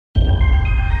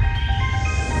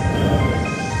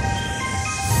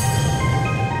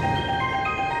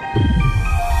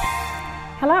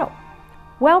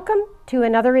Welcome to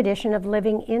another edition of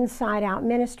Living Inside Out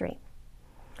Ministry.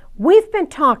 We've been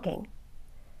talking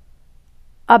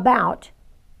about,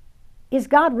 is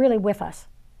God really with us?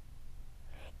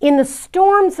 In the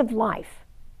storms of life,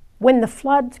 when the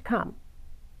floods come,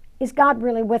 is God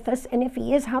really with us? And if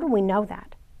He is, how do we know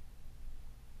that?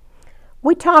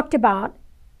 We talked about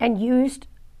and used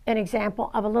an example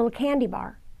of a little candy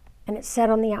bar, and it said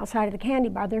on the outside of the candy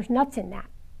bar, there's nuts in that.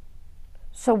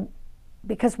 So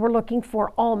because we're looking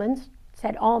for almonds, it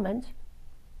said almonds,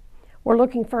 we're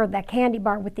looking for that candy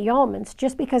bar with the almonds.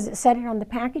 Just because it said it on the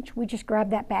package, we just grab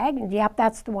that bag and, yep,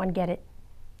 that's the one, get it.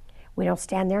 We don't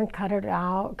stand there and cut it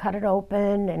out, cut it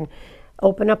open, and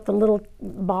open up the little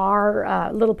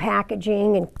bar, little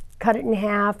packaging, and cut it in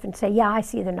half and say, yeah, I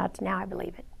see the nuts now, I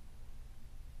believe it.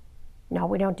 No,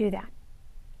 we don't do that.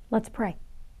 Let's pray.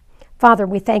 Father,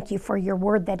 we thank you for your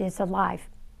word that is alive.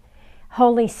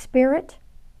 Holy Spirit,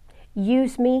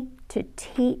 use me to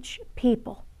teach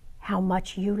people how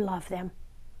much you love them.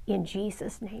 In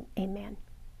Jesus' name, amen.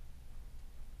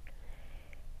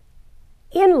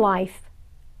 In life,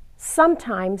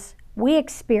 sometimes we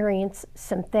experience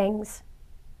some things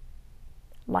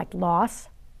like loss.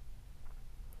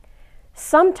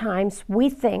 Sometimes we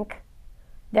think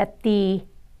that the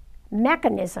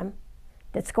mechanism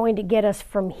that's going to get us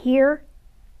from here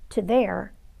to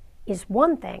there is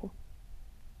one thing.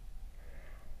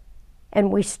 And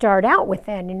we start out with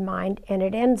that in mind, and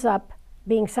it ends up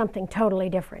being something totally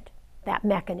different, that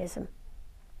mechanism.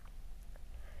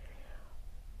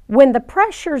 When the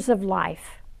pressures of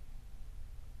life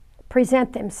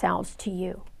present themselves to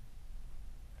you,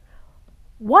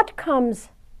 what comes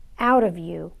out of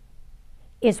you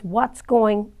is what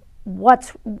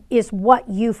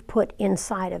you've put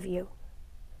inside of you.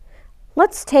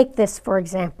 Let's take this for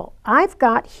example. I've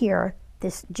got here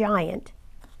this giant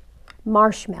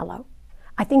marshmallow.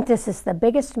 I think this is the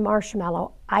biggest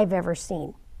marshmallow I've ever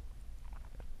seen.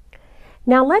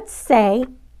 Now let's say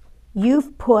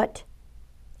you've put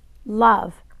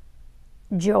love,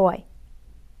 joy,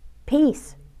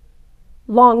 peace,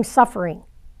 long-suffering,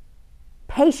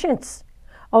 patience.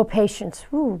 Oh, patience.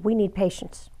 Ooh, we need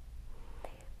patience.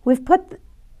 You've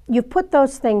put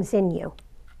those things in you.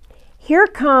 Here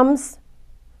comes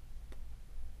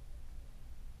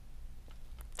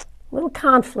a little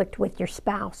conflict with your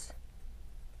spouse.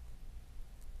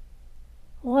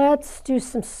 Let's do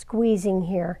some squeezing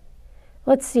here.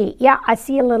 Let's see. Yeah, I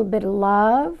see a little bit of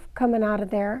love coming out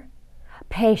of there.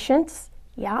 Patience.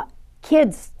 Yeah.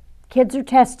 Kids are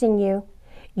testing you.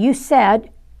 You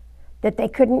said that they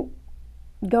couldn't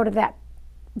go to that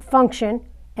function,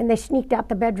 and they sneaked out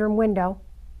the bedroom window.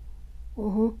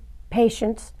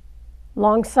 Patience.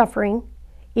 Long-suffering.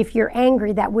 If you're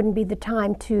angry, that wouldn't be the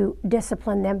time to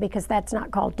discipline them, because that's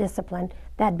not called discipline.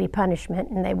 That'd be punishment,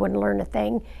 and they wouldn't learn a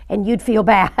thing, and you'd feel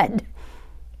bad.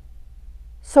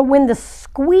 So when the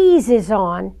squeeze is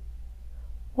on,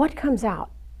 what comes out?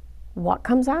 What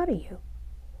comes out of you?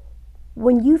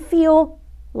 When you feel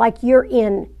like you're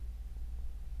in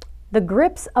the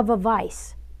grips of a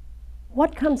vice,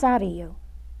 what comes out of you?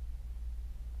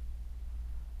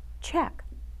 Check.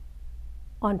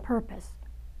 On purpose.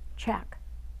 Check.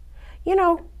 You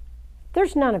know,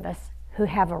 there's none of us who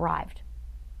have arrived.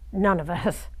 None of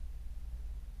us.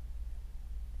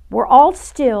 We're all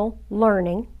still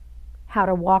learning how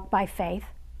to walk by faith.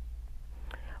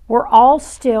 We're all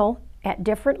still at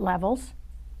different levels.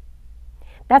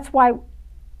 That's why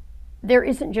there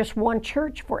isn't just one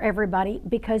church for everybody,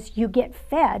 because you get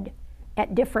fed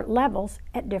at different levels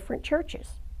at different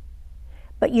churches.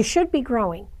 But you should be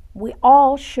growing. We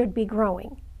all should be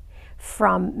growing.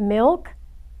 From milk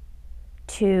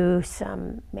to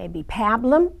some maybe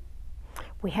pablum.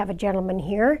 We have a gentleman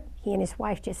here. He and his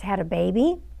wife just had a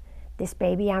baby. This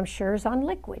baby, I'm sure, is on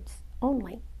liquids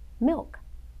only, milk.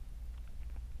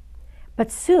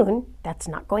 But soon, that's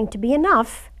not going to be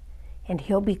enough, and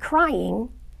he'll be crying.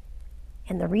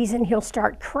 And the reason he'll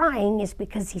start crying is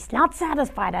because he's not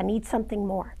satisfied. I need something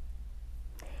more.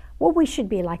 Well, we should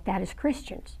be like that as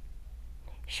Christians.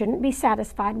 Shouldn't be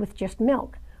satisfied with just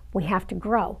milk. We have to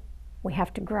grow. We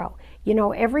have to grow. You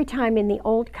know, every time in the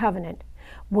Old Covenant,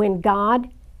 when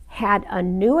God had a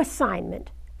new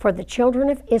assignment for the children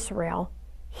of Israel,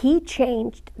 He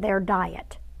changed their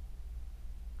diet.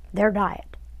 Their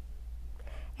diet.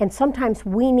 And sometimes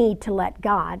we need to let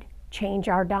God change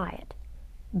our diet.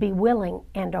 Be willing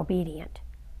and obedient.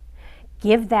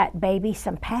 Give that baby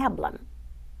some pablum.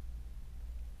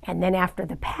 And then after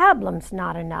the pablum's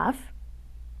not enough,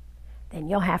 then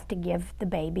you'll have to give the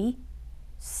baby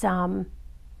some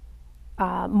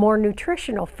more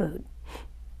nutritional food.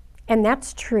 And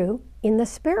that's true in the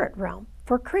spirit realm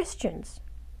for Christians.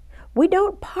 We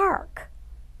don't park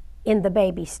in the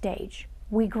baby stage.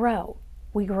 We grow,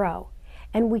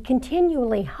 and we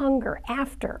continually hunger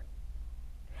after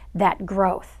that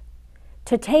growth,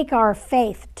 to take our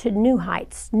faith to new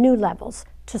heights, new levels,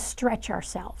 to stretch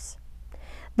ourselves.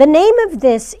 The name of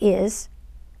this is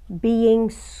being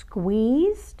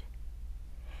squeezed.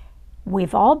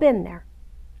 We've all been there.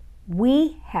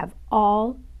 We have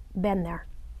all been there.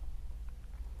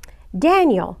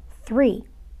 Daniel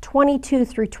 3:22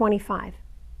 through 25.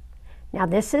 Now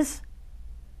this is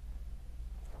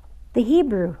the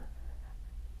Hebrew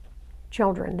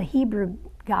children, the Hebrew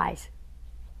guys.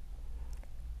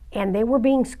 And they were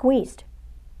being squeezed.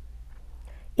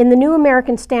 In the New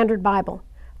American Standard Bible,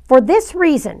 for this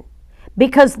reason,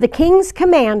 because the king's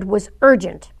command was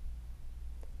urgent.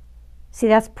 See,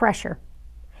 that's pressure.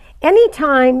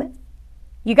 Anytime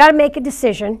you got to make a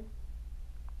decision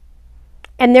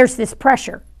and there's this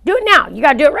pressure, do it now. You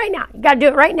got to do it right now. You got to do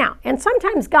it right now. And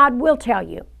sometimes God will tell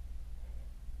you,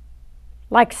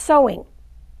 like sowing.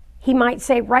 He might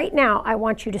say, right now, I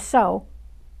want you to sow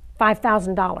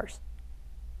 $5,000.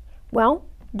 Well,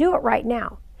 do it right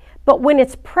now. But when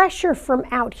it's pressure from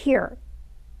out here,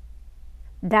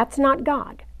 that's not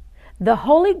God. The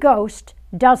Holy Ghost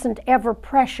doesn't ever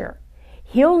pressure.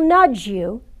 He'll nudge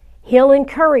you. He'll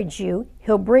encourage you.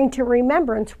 He'll bring to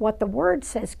remembrance what the Word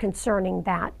says concerning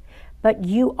that. But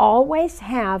you always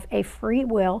have a free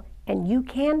will, and you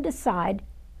can decide,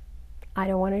 I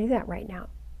don't want to do that right now.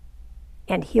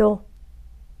 And he'll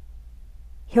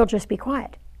just be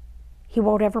quiet. He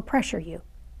won't ever pressure you.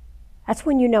 That's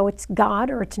when you know it's God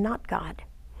or it's not God.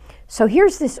 So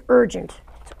here's this urgent.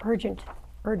 It's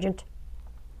urgent.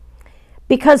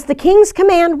 Because the king's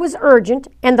command was urgent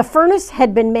and the furnace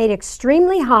had been made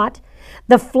extremely hot,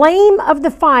 the flame of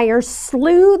the fire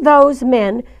slew those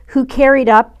men who carried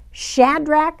up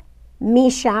Shadrach,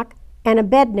 Meshach, and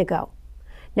Abednego.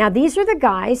 Now these are the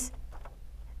guys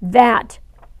that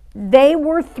they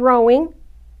were throwing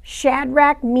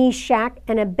Shadrach, Meshach,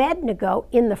 and Abednego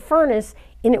in the furnace,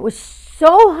 and it was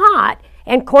so hot,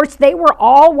 and of course they were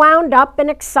all wound up and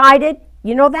excited.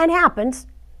 You know that happens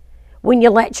when you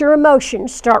let your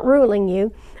emotions start ruling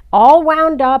you, all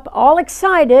wound up, all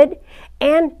excited,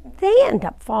 and they end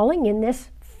up falling in this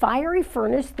fiery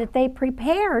furnace that they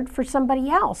prepared for somebody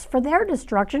else, for their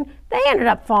destruction. They ended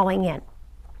up falling in.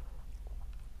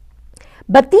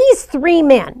 But these three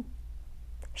men,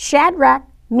 Shadrach,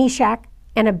 Meshach,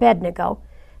 and Abednego,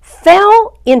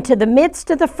 fell into the midst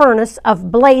of the furnace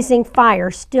of blazing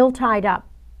fire, still tied up.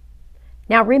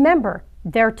 Now remember,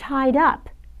 they're tied up.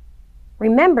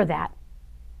 Remember that.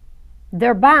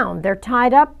 They're bound, they're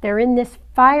tied up, they're in this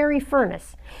fiery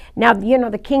furnace. Now, you know,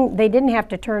 the king, they didn't have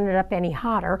to turn it up any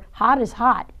hotter. Hot is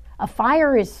hot. A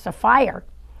fire is a fire.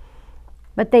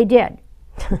 But they did.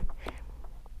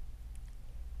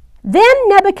 Then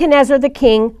Nebuchadnezzar the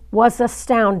king was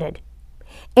astounded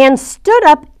and stood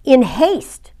up in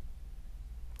haste.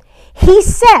 He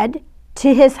said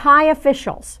to his high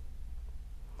officials,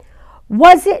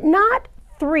 was it not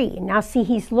three? Now see,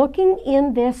 he's looking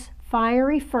in this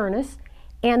fiery furnace,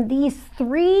 and these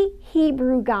three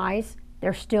Hebrew guys,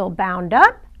 they're still bound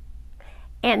up,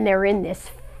 and they're in this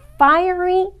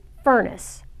fiery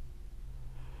furnace.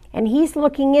 And he's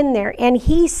looking in there, and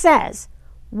he says,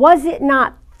 was it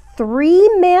not three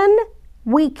men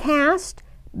we cast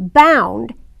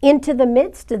bound into the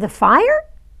midst of the fire?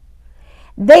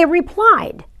 They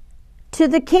replied to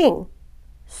the king,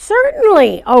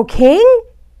 certainly, O king.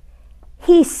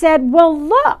 He said, well,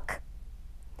 look,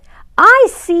 I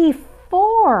see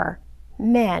 4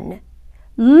 men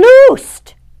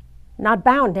loosed, not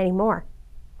bound anymore,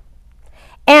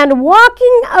 and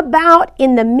walking about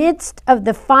in the midst of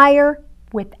the fire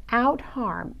without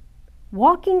harm,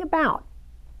 walking about.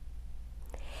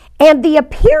 And the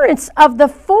appearance of the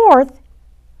 4th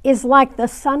is like the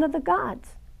son of the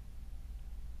gods.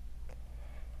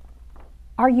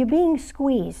 Are you being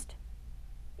squeezed?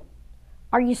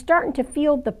 Are you starting to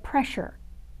feel the pressure?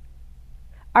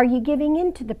 Are you giving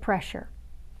in to the pressure?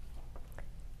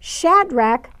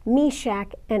 Shadrach,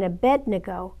 Meshach, and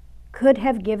Abednego could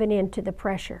have given in to the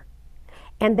pressure,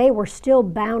 and they were still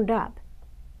bound up.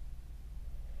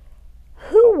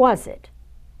 Who was it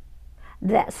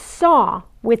that saw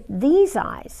with these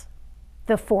eyes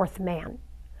the 4th man?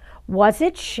 Was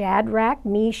it Shadrach,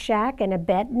 Meshach, and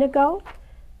Abednego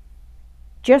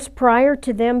just prior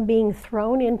to them being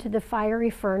thrown into the fiery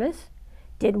furnace?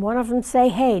 Did one of them say,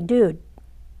 hey, dude,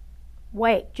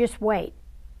 wait, just wait.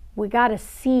 We got to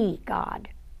see God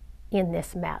in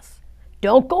this mess.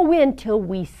 Don't go in till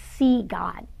we see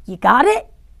God. You got it?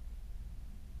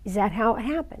 Is that how it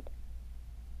happened?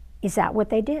 Is that what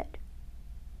they did?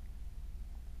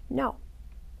 No.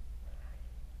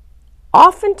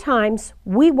 Oftentimes,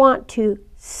 we want to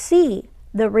see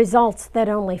the results that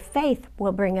only faith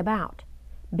will bring about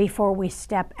before we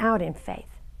step out in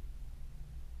faith.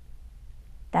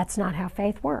 That's not how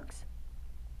faith works.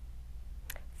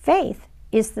 Faith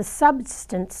is the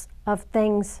substance of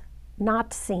things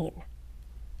not seen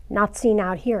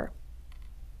out here.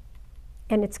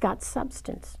 And it's got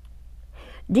substance.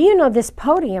 Do you know this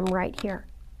podium right here?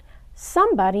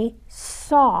 Somebody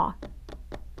saw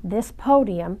this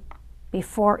podium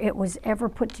before it was ever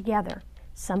put together.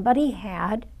 Somebody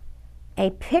had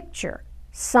a picture,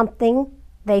 something,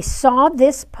 they saw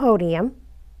this podium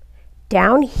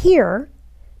down here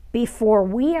before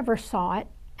we ever saw it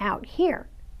out here.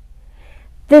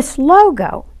 This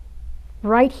logo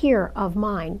right here of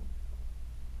mine,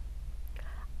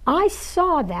 I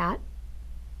saw that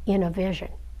in a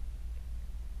vision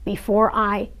before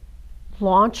I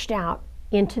launched out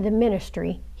into the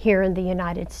ministry here in the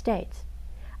United States.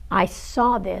 I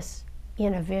saw this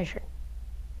in a vision.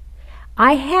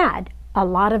 I had a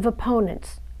lot of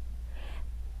opponents.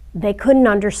 They couldn't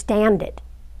understand it.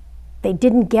 They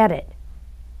didn't get it.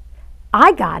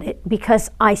 I got it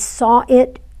because I saw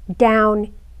it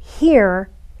down here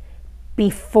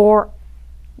before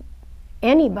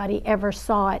anybody ever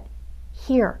saw it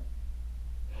here.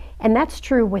 And that's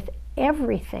true with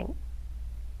everything.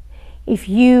 If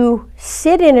you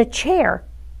sit in a chair,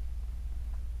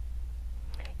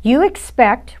 you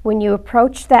expect, when you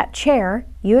approach that chair,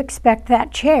 you expect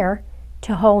that chair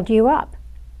to hold you up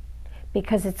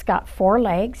because it's got 4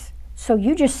 legs, so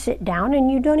you just sit down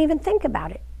and you don't even think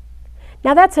about it.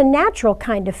 Now that's a natural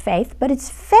kind of faith, but it's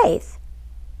faith.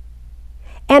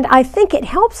 And I think it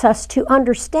helps us to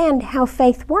understand how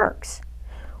faith works.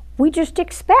 We just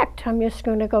expect, I'm just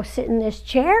going to go sit in this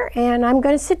chair and I'm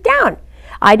going to sit down.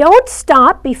 I don't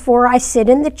stop before I sit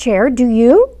in the chair, do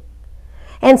you?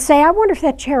 And say, I wonder if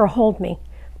that chair will hold me.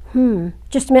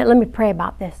 Just a minute, let me pray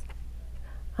about this.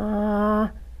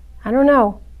 I don't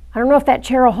know. I don't know if that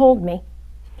chair will hold me.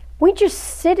 We just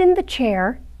sit in the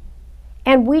chair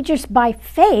and we just by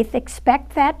faith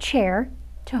expect that chair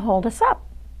to hold us up.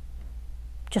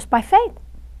 Just by faith.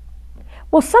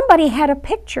 Well, somebody had a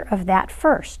picture of that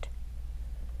first.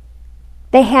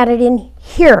 They had it in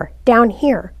here, down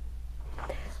here.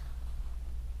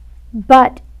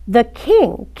 But the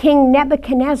king, King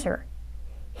Nebuchadnezzar,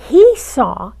 he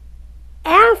saw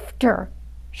after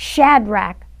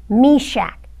Shadrach,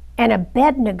 Meshach, and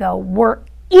Abednego were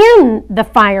in the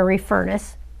fiery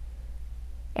furnace,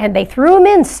 and they threw him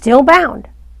in still bound.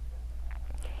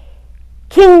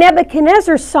 King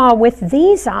Nebuchadnezzar saw with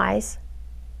these eyes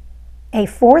a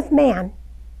 4th man,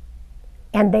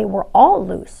 and they were all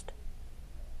loosed.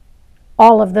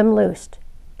 All of them loosed.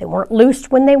 They weren't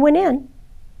loosed when they went in.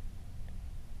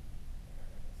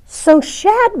 So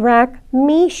Shadrach,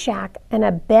 Meshach, and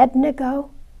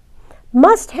Abednego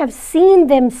must have seen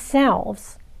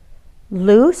themselves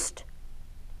loosed,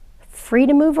 free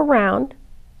to move around,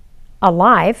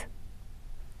 alive,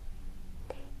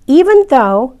 even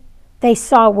though they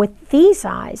saw with these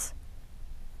eyes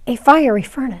a fiery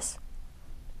furnace.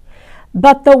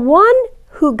 But the one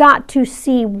who got to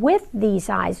see with these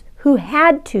eyes, who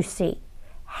had to see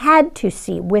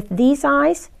with these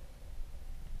eyes,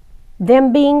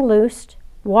 them being loosed,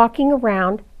 walking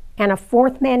around, and a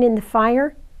 4th man in the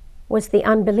fire, was the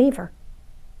unbeliever,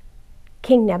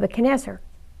 King Nebuchadnezzar.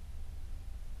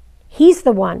 He's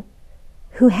the one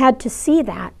who had to see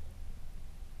that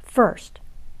first.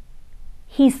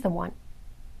 He's the one.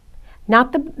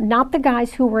 Not the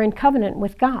guys who were in covenant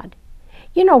with God.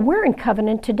 You know, we're in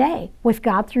covenant today with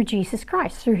God through Jesus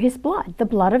Christ, through His blood, the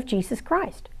blood of Jesus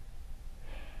Christ.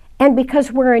 And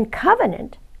because we're in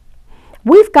covenant,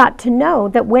 we've got to know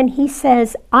that when He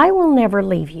says, I will never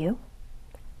leave you,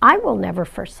 I will never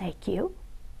forsake you,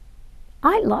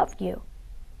 I love you.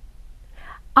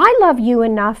 I love you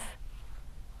enough,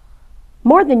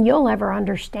 more than you'll ever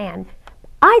understand.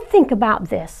 I think about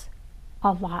this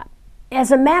a lot.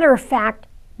 As a matter of fact,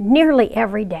 nearly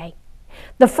every day.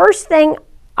 The first thing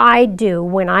I do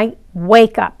when I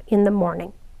wake up in the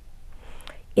morning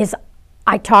is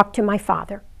I talk to my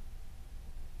Father,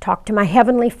 talk to my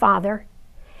Heavenly Father,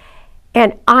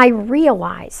 and I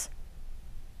realize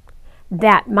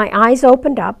that my eyes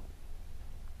opened up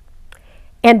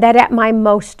and that at my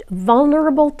most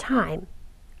vulnerable time,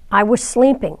 I was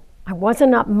sleeping. I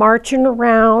wasn't up marching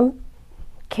around,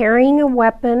 carrying a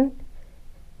weapon,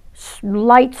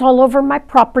 lights all over my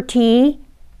property.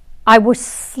 I was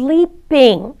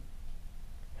sleeping,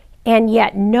 and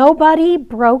yet nobody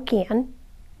broke in.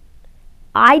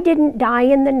 I didn't die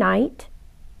in the night.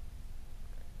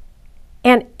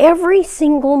 And every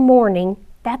single morning,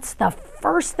 that's the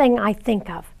first thing I think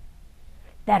of.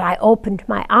 That I opened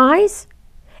my eyes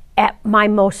at my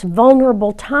most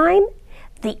vulnerable time.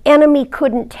 The enemy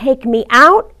couldn't take me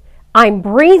out. I'm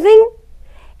breathing.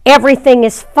 Everything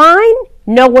is fine.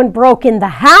 No one broke in the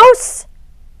house.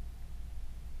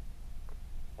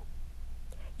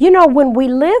 You know, when we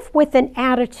live with an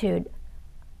attitude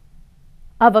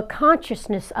of a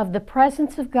consciousness of the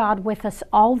presence of God with us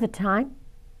all the time,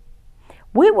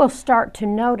 we will start to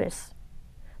notice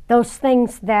those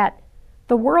things that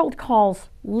the world calls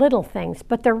little things,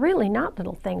 but they're really not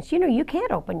little things. You know, you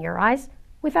can't open your eyes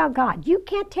without God. You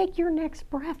can't take your next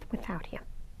breath without Him.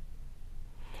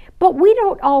 But we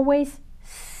don't always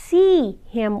see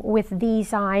Him with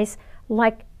these eyes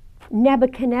like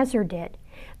Nebuchadnezzar did.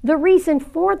 The reason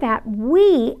for that,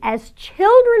 we as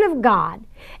children of God,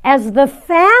 as the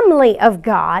family of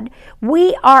God,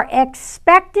 we are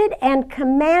expected and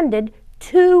commanded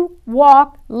to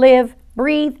walk, live,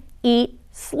 breathe, eat,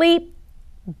 sleep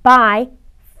by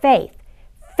faith.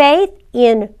 Faith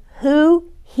in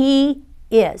who He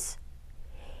is.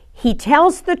 He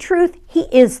tells the truth. He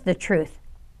is the truth.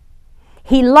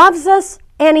 He loves us,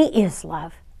 and He is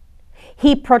love.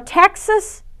 He protects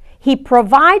us. He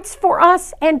provides for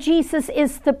us, and Jesus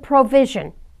is the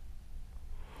provision.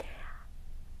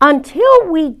 Until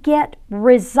we get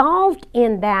resolved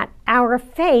in that, our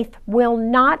faith will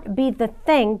not be the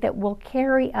thing that will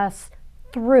carry us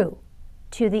through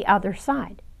to the other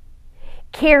side.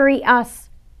 Carry us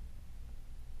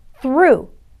through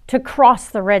to cross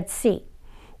the Red Sea.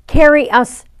 Carry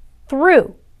us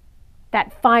through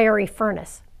that fiery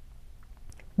furnace.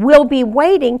 We'll be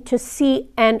waiting to see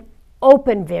an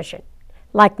open vision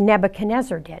like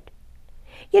Nebuchadnezzar did.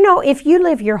 You know, if you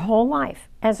live your whole life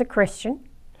as a Christian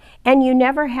and you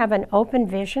never have an open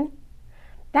vision,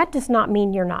 that does not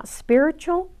mean you're not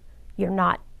spiritual, you're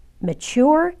not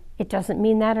mature. It doesn't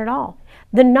mean that at all.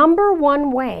 The number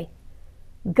one way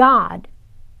God,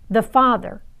 the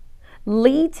Father,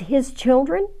 leads His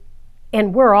children,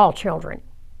 and we're all children,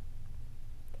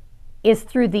 is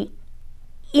through the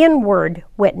inward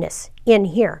witness in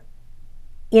here.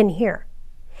 In here.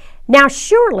 Now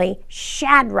surely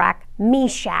Shadrach,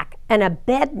 Meshach, and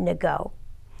Abednego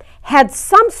had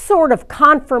some sort of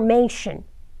confirmation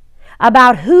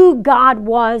about who God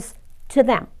was to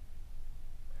them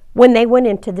when they went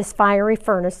into this fiery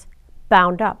furnace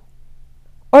bound up.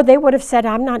 Or they would have said,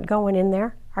 I'm not going in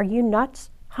there. Are you nuts?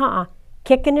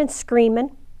 Kicking and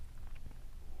screaming.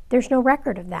 There's no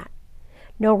record of that.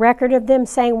 No record of them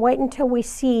saying, wait until we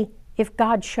see if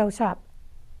God shows up.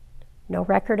 No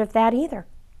record of that either.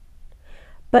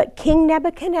 But King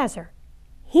Nebuchadnezzar,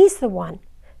 he's the one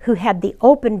who had the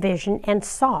open vision and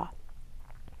saw.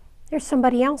 There's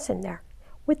somebody else in there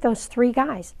with those three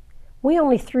guys. We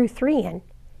only threw three in.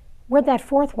 Where'd that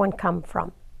fourth one come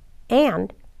from?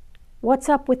 And what's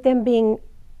up with them being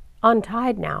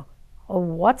untied now? Oh,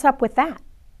 what's up with that?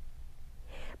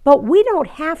 But we don't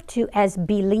have to, as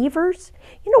believers,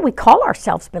 you know, we call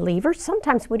ourselves believers.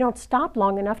 Sometimes we don't stop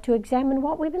long enough to examine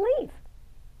what we believe.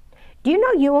 Do you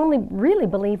know you only really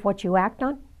believe what you act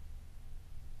on?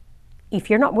 If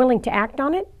you're not willing to act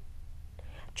on it,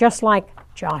 just like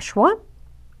Joshua,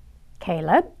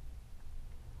 Caleb,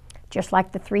 just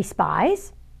like the three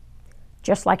spies,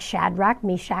 just like Shadrach,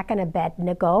 Meshach, and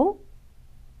Abednego,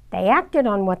 they acted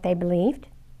on what they believed.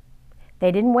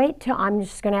 They didn't wait till, I'm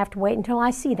just going to have to wait until I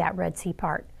see that Red Sea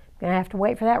part. I'm going to have to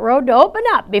wait for that road to open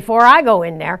up before I go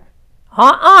in there.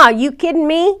 You kidding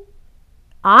me?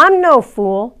 I'm no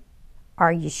fool.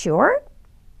 Are you sure?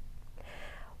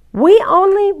 We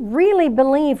only really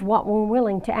believe what we're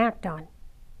willing to act on.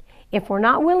 If we're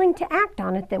not willing to act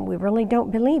on it, then we really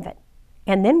don't believe it.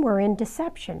 And then we're in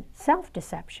deception,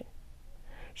 self-deception.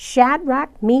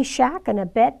 Shadrach, Meshach, and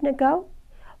Abednego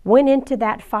went into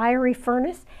that fiery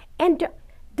furnace, and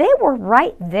they were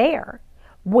right there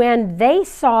when they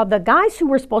saw the guys who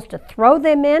were supposed to throw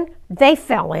them in, they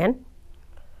fell in.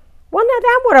 Well, now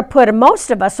that would have put most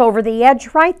of us over the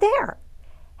edge right there.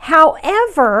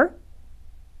 However,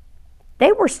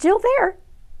 they were still there,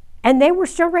 and they were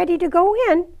still ready to go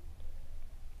in,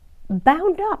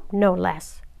 bound up, no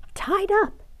less, tied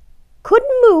up.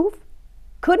 Couldn't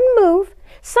move.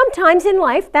 Sometimes in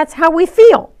life, that's how we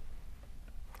feel.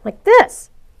 Like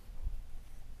this.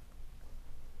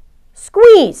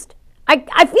 Squeezed.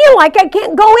 I feel like I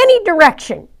can't go any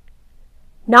direction.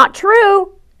 Not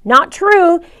true. Not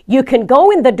true. You can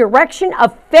go in the direction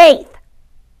of faith.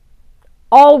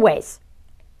 Always.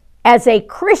 As a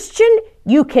Christian,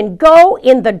 you can go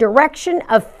in the direction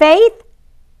of faith.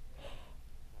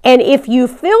 And if you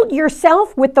filled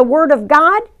yourself with the Word of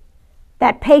God,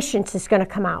 That patience is going to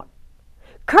come out.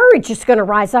 Courage is going to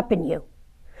rise up in you.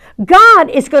 God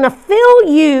is going to fill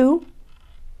you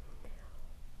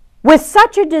with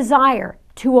such a desire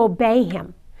to obey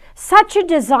Him, such a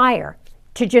desire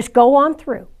to just go on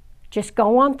through,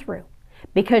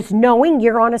 Because knowing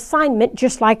you're on assignment,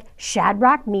 just like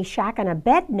Shadrach, Meshach, and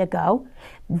Abednego,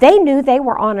 they knew they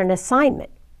were on an assignment.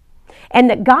 And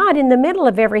that God, in the middle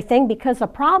of everything, because a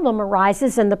problem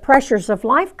arises and the pressures of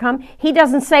life come, He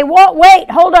doesn't say, well,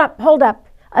 wait, hold up,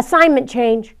 assignment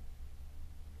change.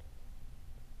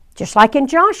 Just like in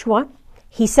Joshua,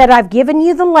 He said, I've given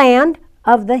you the land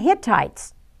of the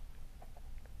Hittites.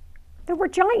 There were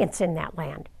giants in that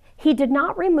land. He did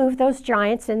not remove those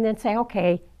giants and then say,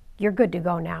 okay, you're good to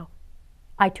go now.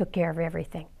 I took care of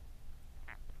everything.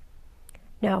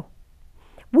 No.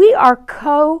 We are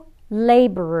co-laborers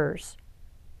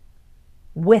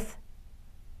with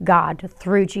God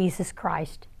through Jesus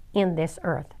Christ in this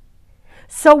earth.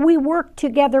 So we work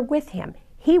together with Him.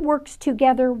 He works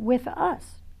together with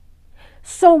us.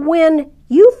 So when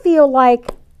you feel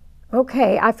like,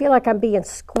 okay, I feel like I'm being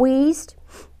squeezed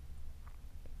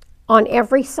on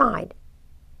every side,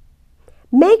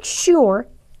 make sure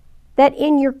that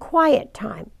in your quiet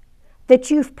time,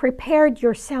 that you've prepared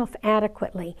yourself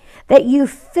adequately, that you've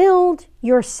filled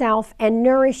yourself and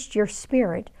nourished your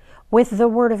spirit with the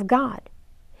Word of God.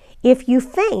 If you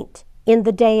faint in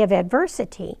the day of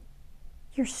adversity,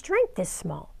 your strength is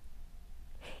small.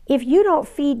 If you don't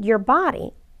feed your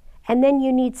body, and then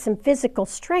you need some physical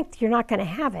strength, you're not going to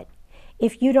have it.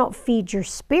 If you don't feed your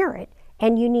spirit,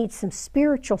 and you need some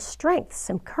spiritual strength,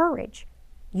 some courage,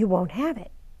 you won't have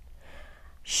it.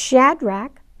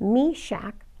 Shadrach,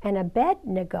 Meshach, and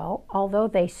Abednego, although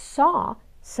they saw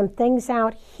some things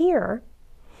out here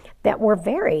that were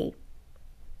very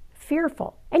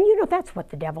fearful. And you know that's what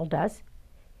the devil does.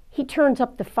 He turns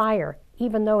up the fire,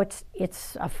 even though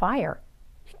it's a fire.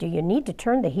 Do you need to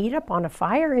turn the heat up on a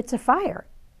fire? It's a fire.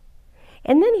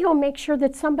 And then he'll make sure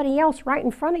that somebody else right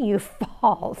in front of you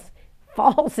falls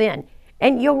in,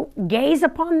 and you'll gaze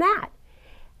upon that.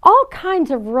 All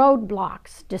kinds of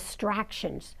roadblocks,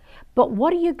 distractions. But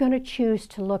what are you going to choose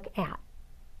to look at?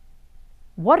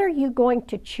 What are you going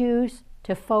to choose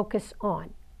to focus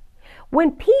on?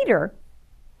 When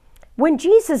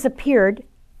Jesus appeared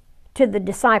to the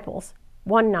disciples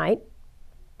one night,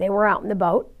 they were out in the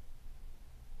boat,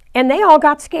 and they all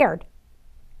got scared.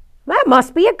 That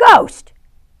must be a ghost.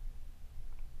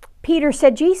 Peter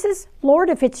said, Jesus, Lord,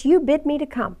 if it's you, bid me to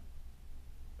come.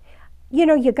 You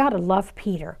know, you got to love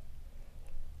Peter.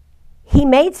 He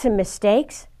made some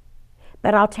mistakes,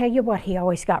 but I'll tell you what, he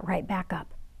always got right back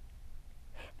up.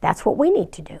 That's what we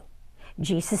need to do.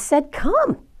 Jesus said,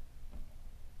 come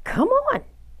on.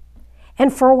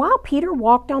 And for a while, Peter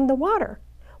walked on the water.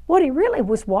 What he really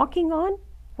was walking on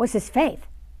was his faith.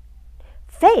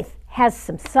 Faith has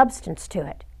some substance to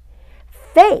it.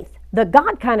 Faith, the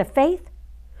God kind of faith,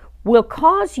 will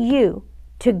cause you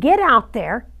to get out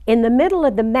there in the middle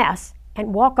of the mess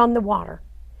and walk on the water.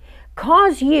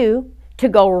 Cause you to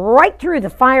go right through the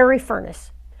fiery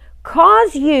furnace.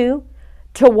 Cause you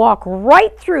to walk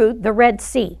right through the Red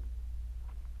Sea.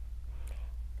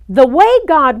 The way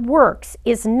God works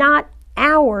is not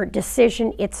our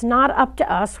decision. It's not up to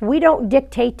us. We don't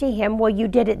dictate to Him, well, you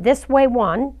did it this way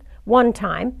one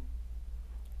time,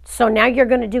 so now you're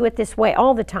going to do it this way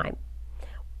all the time.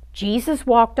 Jesus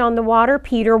walked on the water.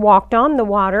 Peter walked on the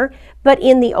water. But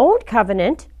in the Old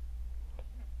Covenant,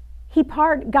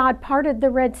 God parted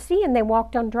the Red Sea and they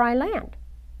walked on dry land.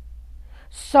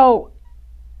 So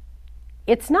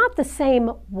it's not the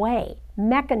same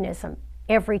mechanism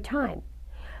every time.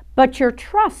 But your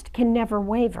trust can never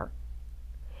waver.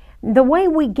 The way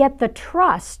we get the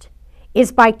trust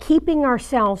is by keeping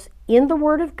ourselves in the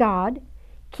Word of God,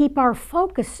 keep our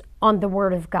focus on the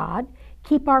Word of God,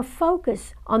 keep our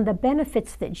focus on the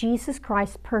benefits that Jesus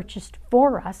Christ purchased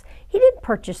for us. He didn't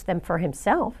purchase them for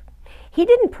Himself. He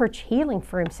didn't purchase healing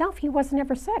for Himself. He wasn't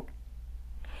ever sick.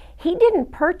 He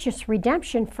didn't purchase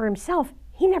redemption for Himself.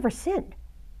 He never sinned.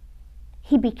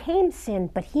 He became sin,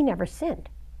 but He never sinned.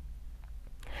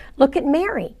 Look at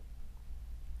Mary.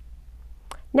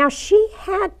 Now, she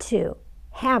had to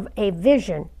have a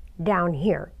vision down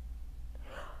here.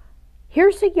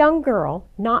 Here's a young girl,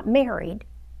 not married,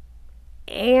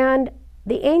 and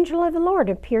the angel of the Lord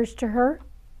appears to her,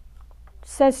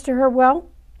 says to her, well,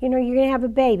 you know, you're going to have a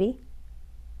baby.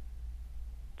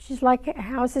 She's like,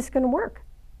 how's this going to work?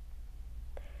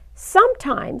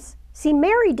 Sometimes, see,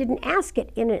 Mary didn't ask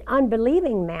it in an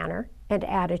unbelieving manner and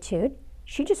attitude.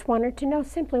 She just wanted to know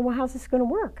simply, well, how's this going to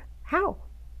work? How?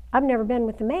 I've never been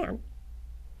with a man.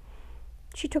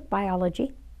 She took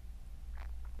biology.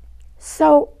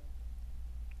 So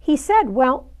he said,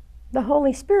 well, the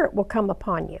Holy Spirit will come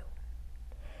upon you.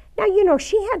 Now, you know,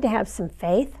 she had to have some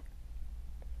faith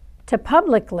to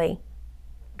publicly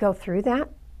go through that.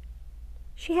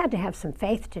 She had to have some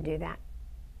faith to do that.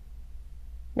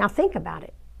 Now think about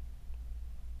it.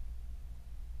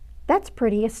 That's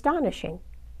pretty astonishing.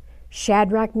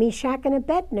 Shadrach, Meshach, and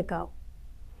Abednego.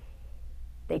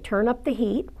 They turn up the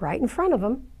heat right in front of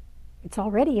them. It's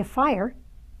already a fire.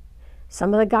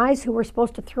 Some of the guys who were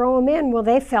supposed to throw them in, well,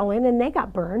 they fell in and they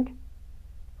got burned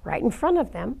right in front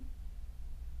of them.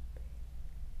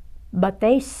 But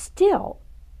they still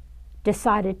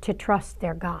decided to trust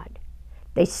their God.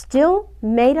 They still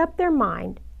made up their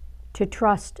mind to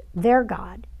trust their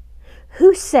God,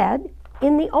 who said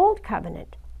in the Old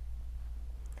Covenant,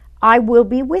 I will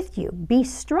be with you. Be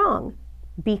strong.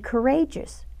 Be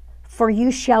courageous. For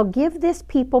you shall give this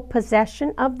people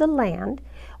possession of the land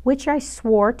which I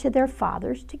swore to their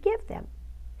fathers to give them.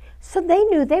 So they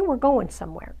knew they were going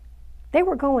somewhere. They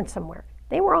were going somewhere.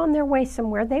 They were on their way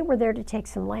somewhere. They were there to take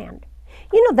some land.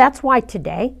 You know, that's why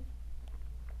today,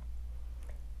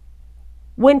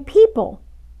 when people,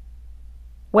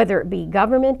 whether it be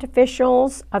government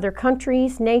officials, other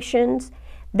countries, nations,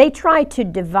 they try to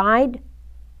divide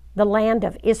the land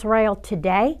of Israel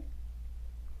today,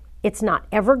 it's not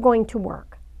ever going to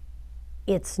work.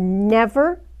 It's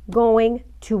never going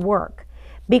to work.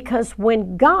 Because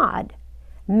when God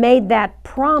made that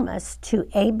promise to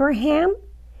Abraham,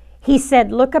 he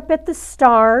said, look up at the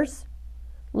stars,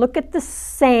 look at the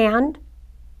sand,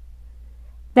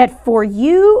 that for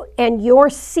you and your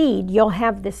seed you'll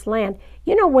have this land.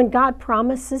 You know, when God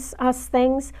promises us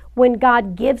things, when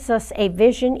God gives us a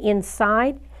vision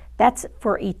inside, that's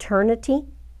for eternity.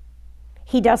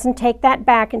 He doesn't take that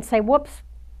back and say, whoops,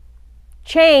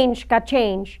 got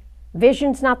change.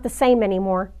 Vision's not the same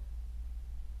anymore.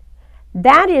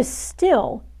 That is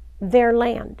still their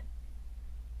land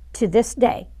to this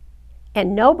day.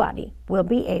 And nobody will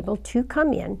be able to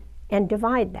come in and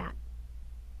divide that.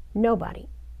 Nobody.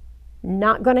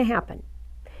 Not going to happen.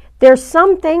 There's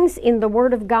some things in the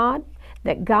Word of God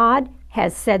that God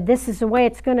has said this is the way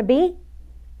it's going to be,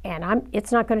 and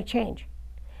it's not going to change.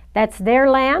 That's their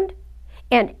land,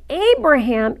 and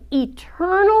Abraham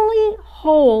eternally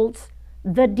holds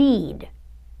the deed,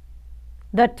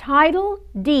 the title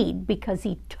deed, because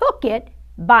he took it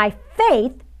by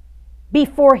faith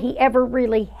before he ever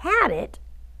really had it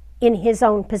in his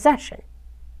own possession.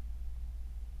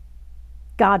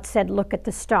 God said, look at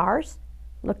the stars,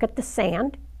 look at the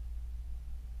sand.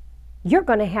 You're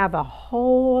going to have a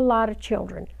whole lot of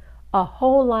children, a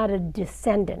whole lot of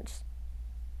descendants.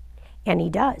 And he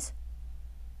does.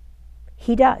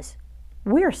 He does.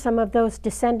 We're some of those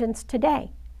descendants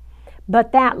today.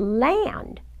 But that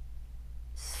land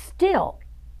still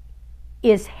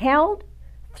is held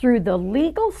through the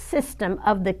legal system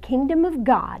of the kingdom of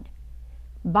God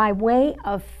by way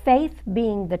of faith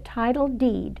being the title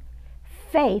deed.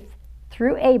 Faith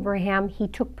through Abraham, he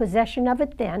took possession of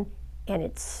it then, and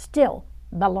it still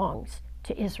belongs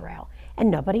to Israel. And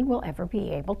nobody will ever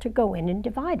be able to go in and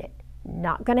divide it.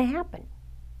 Not going to happen.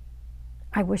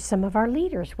 I wish some of our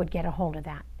leaders would get a hold of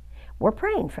that. We're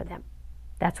praying for them.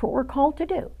 That's what we're called to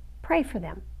do. Pray for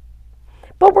them.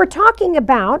 But we're talking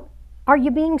about, are you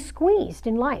being squeezed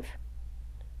in life?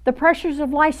 The pressures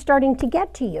of life starting to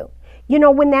get to you. You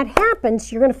know, when that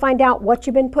happens, you're going to find out what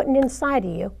you've been putting inside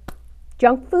of you.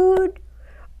 Junk food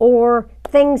or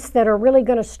things that are really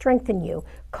going to strengthen you,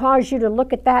 cause you to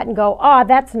look at that and go, oh,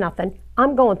 that's nothing.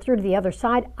 I'm going through to the other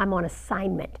side. I'm on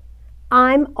assignment.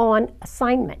 I'm on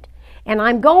assignment. And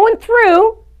I'm going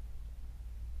through,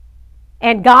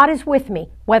 and God is with me.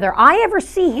 Whether I ever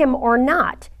see him or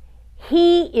not,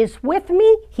 he is with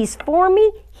me, he's for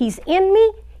me, he's in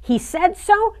me, he said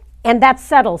so, and that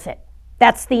settles it.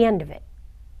 That's the end of it.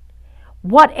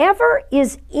 Whatever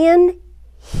is in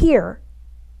here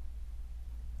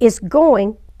is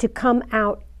going to come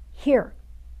out here.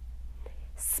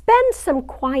 Spend some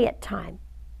quiet time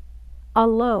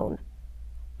alone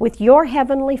with your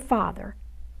Heavenly Father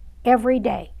every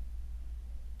day.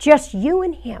 Just you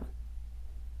and him.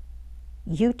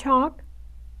 You talk,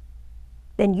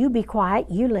 then you be quiet,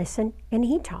 you listen, and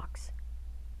he talks.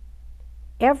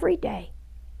 Every day,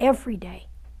 every day.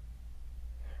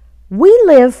 We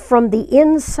live from the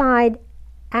inside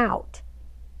out.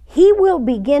 He will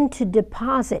begin to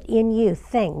deposit in you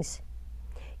things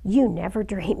you never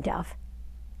dreamed of.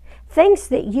 Things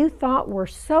that you thought were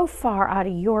so far out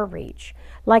of your reach,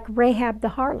 like Rahab the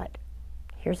harlot.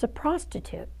 Here's a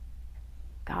prostitute.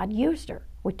 God used her.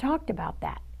 We talked about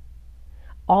that.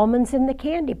 Almonds in the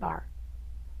candy bar.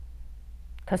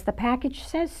 Because the package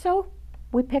says so,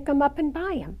 we pick them up and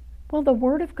buy them. Well, the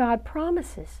Word of God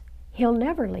promises He'll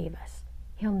never leave us.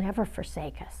 He'll never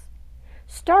forsake us.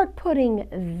 Start putting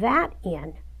that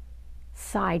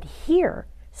inside here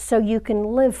so you can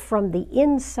live from the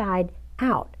inside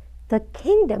out. The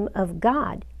kingdom of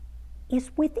God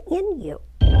is within you.